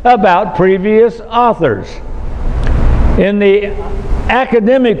said about previous authors. In the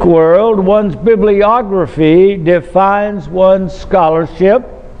academic world, one's bibliography defines one's scholarship.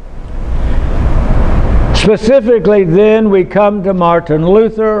 Specifically, then, we come to Martin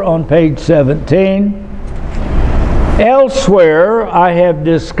Luther on page 17. Elsewhere, I have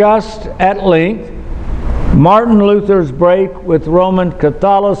discussed at length Martin Luther's break with Roman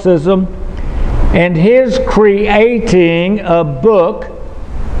Catholicism and his creating a book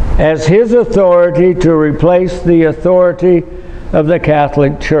as his authority to replace the authority of the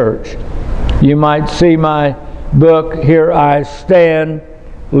Catholic Church. You might see my book, Here I Stand,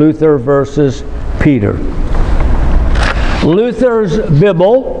 Luther versus Peter. Luther's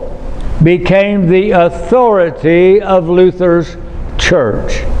Bible became the authority of Luther's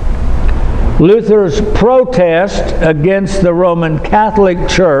church. Luther's protest against the Roman Catholic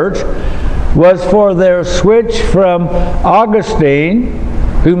Church was for their switch from Augustine,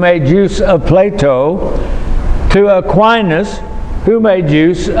 who made use of Plato, to Aquinas, who made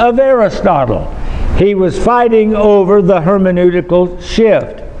use of Aristotle. He was fighting over the hermeneutical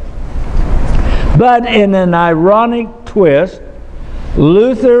shift. But in an ironic twist,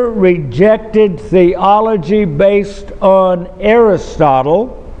 Luther rejected theology based on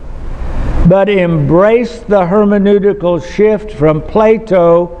Aristotle, but embraced the hermeneutical shift from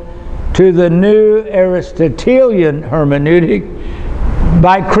Plato to the new Aristotelian hermeneutic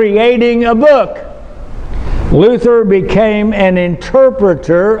by creating a book. Luther became an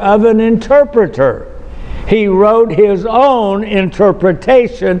interpreter of an interpreter. he wrote his own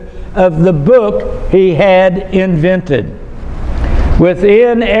interpretation of the book he had invented.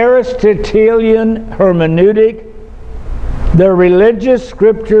 Within Aristotelian hermeneutic, the religious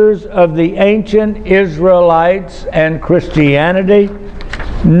scriptures of the ancient Israelites and Christianity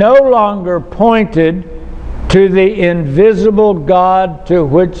no longer pointed to the invisible God to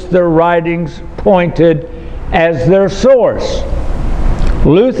which the writings pointed as their source.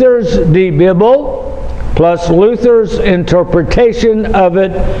 Luther's De Bibel plus Luther's interpretation of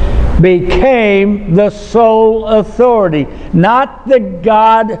it became the sole authority, not the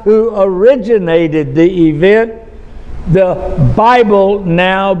God who originated the event. The Bible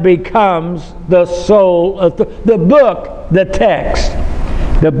now becomes the sole authority. The book, the text.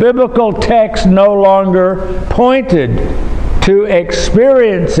 The biblical text no longer pointed to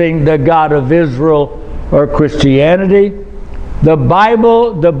experiencing the God of Israel or Christianity. The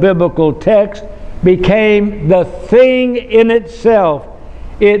Bible, the biblical text, became the thing in itself.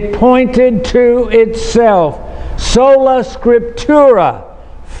 It pointed to itself. Sola Scriptura,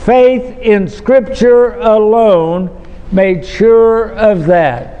 faith in Scripture alone, made sure of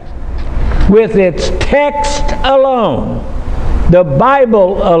that. With its text alone, the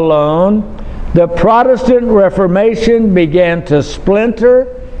Bible alone, the Protestant Reformation began to splinter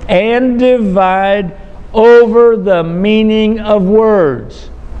and divide over the meaning of words.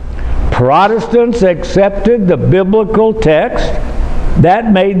 Protestants accepted the biblical text.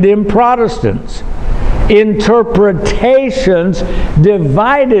 That made them Protestants. Interpretations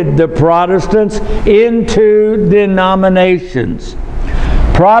divided the Protestants into denominations.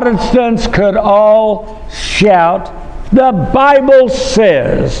 Protestants could all shout, "The Bible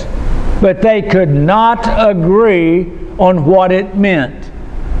says," but they could not agree on what it meant.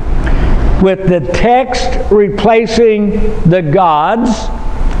 With the text replacing the gods,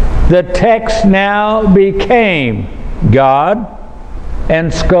 the text now became God,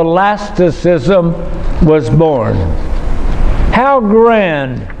 and scholasticism was born. How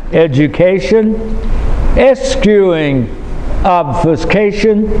grand education, eschewing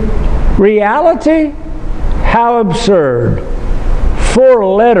obfuscation, reality, how absurd. 4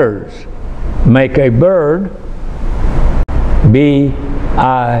 letters make a bird, B-I-R-D.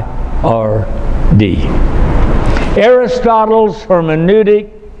 Aristotle's hermeneutic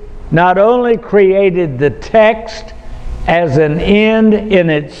not only created the text as an end in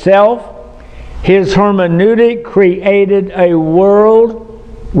itself, his hermeneutic created a world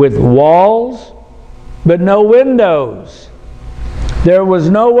with walls but no windows. There was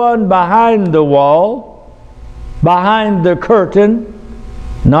no one behind the wall, behind the curtain,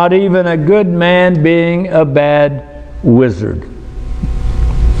 not even a good man being a bad wizard.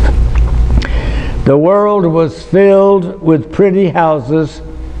 The world was filled with pretty houses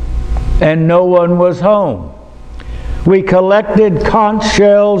and no one was home. We collected conch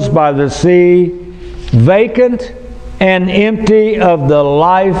shells by the sea, vacant and empty of the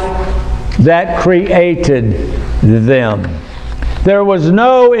life that created them. There was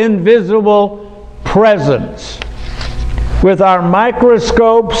no invisible presence. With our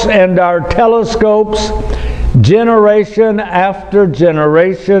microscopes and our telescopes, generation after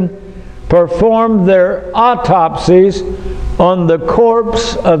generation performed their autopsies on the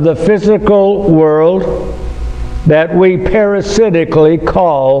corpse of the physical world that we parasitically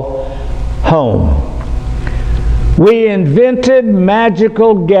call home. We invented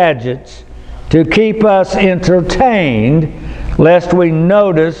magical gadgets to keep us entertained, lest we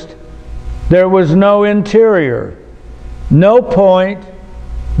noticed there was no interior, no point,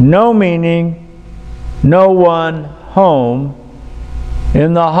 no meaning, no one home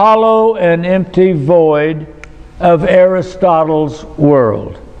in the hollow and empty void of Aristotle's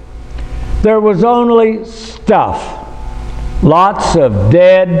world. There was only stuff, lots of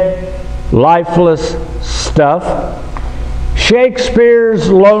dead, lifeless stuff. Shakespeare's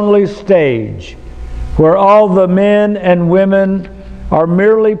lonely stage, where all the men and women are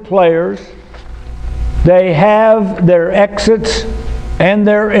merely players. They have their exits and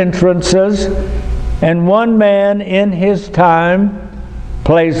their entrances, and one man in his time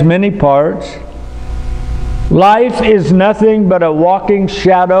plays many parts. Life is nothing but a walking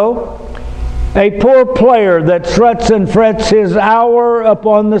shadow, a poor player that struts and frets his hour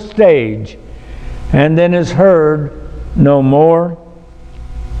upon the stage, and then is heard no more.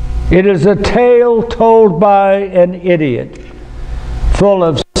 It is a tale told by an idiot, full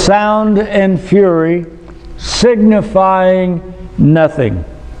of sound and fury, signifying nothing.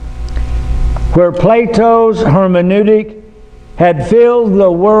 Where Plato's hermeneutic had filled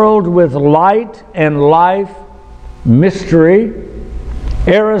the world with light and life, mystery,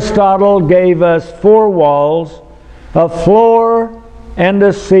 Aristotle gave us 4 walls, a floor and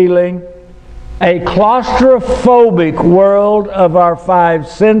a ceiling, a claustrophobic world of our 5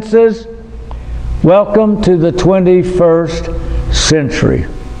 senses. Welcome to the 21st century.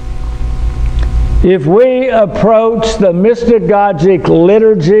 If we approach the mystagogic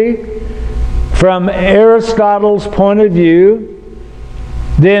liturgy from Aristotle's point of view,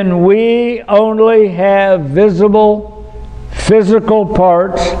 then we only have visible, physical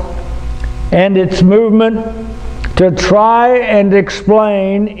parts and its movement to try and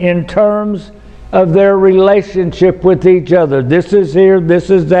explain in terms of their relationship with each other. This is here, this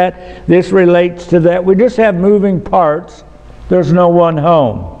is that, this relates to that. We just have moving parts. There's no one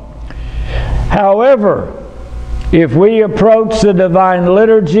home. However, if we approach the divine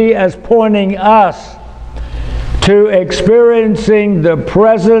liturgy as pointing us to experiencing the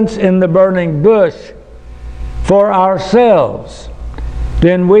presence in the burning bush for ourselves,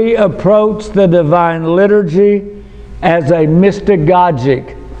 then we approach the divine liturgy as a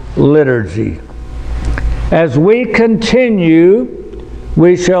mystagogic liturgy. As we continue,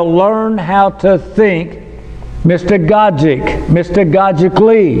 we shall learn how to think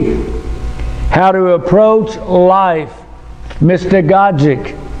mystagogically, how to approach life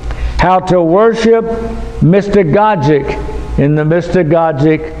mystagogic, how to worship mystagogic in the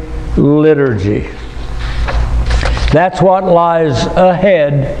mystagogic liturgy. That's what lies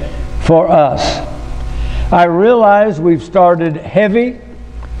ahead for us. I realize we've started heavy,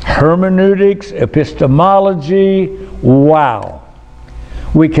 hermeneutics, epistemology, wow.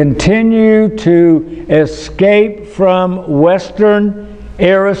 We continue to escape from Western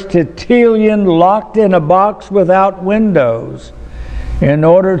Aristotelian locked in a box without windows in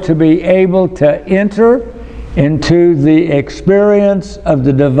order to be able to enter into the experience of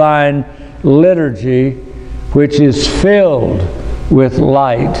the divine liturgy, which is filled with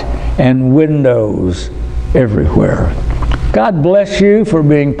light and windows everywhere. God bless you for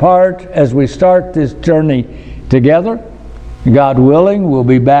being part as we start this journey together. God willing, we'll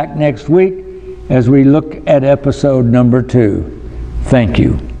be back next week as we look at episode number 2. Thank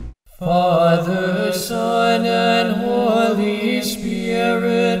you. Father, Son, and Holy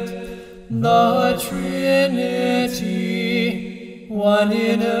Spirit, the Trinity, one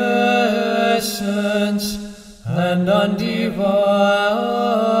in essence and undivided.